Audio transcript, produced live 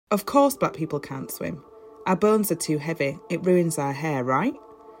Of course black people can't swim. Our bones are too heavy, it ruins our hair, right?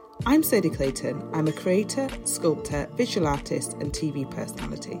 I'm Sadie Clayton. I'm a creator, sculptor, visual artist and TV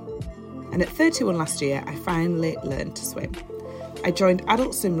personality. And at 31 last year, I finally learned to swim. I joined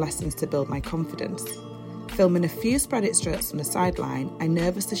adult swim lessons to build my confidence. Filming a few sporadic strokes from the sideline, I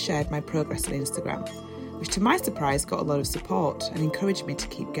nervously shared my progress on Instagram, which to my surprise got a lot of support and encouraged me to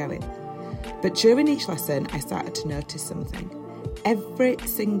keep going. But during each lesson, I started to notice something. Every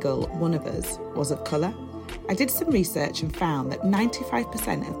single one of us was of colour. I did some research and found that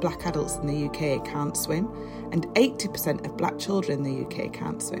 95% of black adults in the UK can't swim and 80% of black children in the UK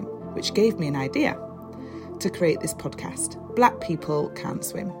can't swim, which gave me an idea to create this podcast, Black People Can't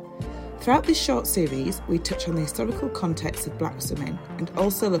Swim. Throughout this short series, we touch on the historical context of black swimming and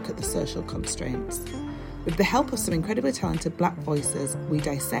also look at the social constraints. With the help of some incredibly talented black voices, we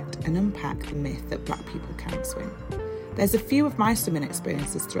dissect and unpack the myth that black people can't swim. There's a few of my swimming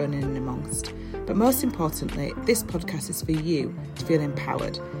experiences thrown in and amongst, but most importantly, this podcast is for you to feel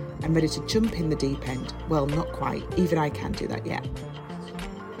empowered and ready to jump in the deep end. Well, not quite, even I can't do that yet.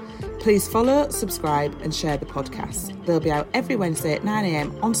 Please follow, subscribe and share the podcast. They'll be out every Wednesday at 9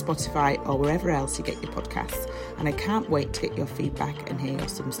 a.m. on Spotify or wherever else you get your podcasts, and I can't wait to get your feedback and hear your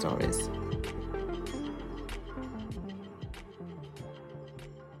swim stories.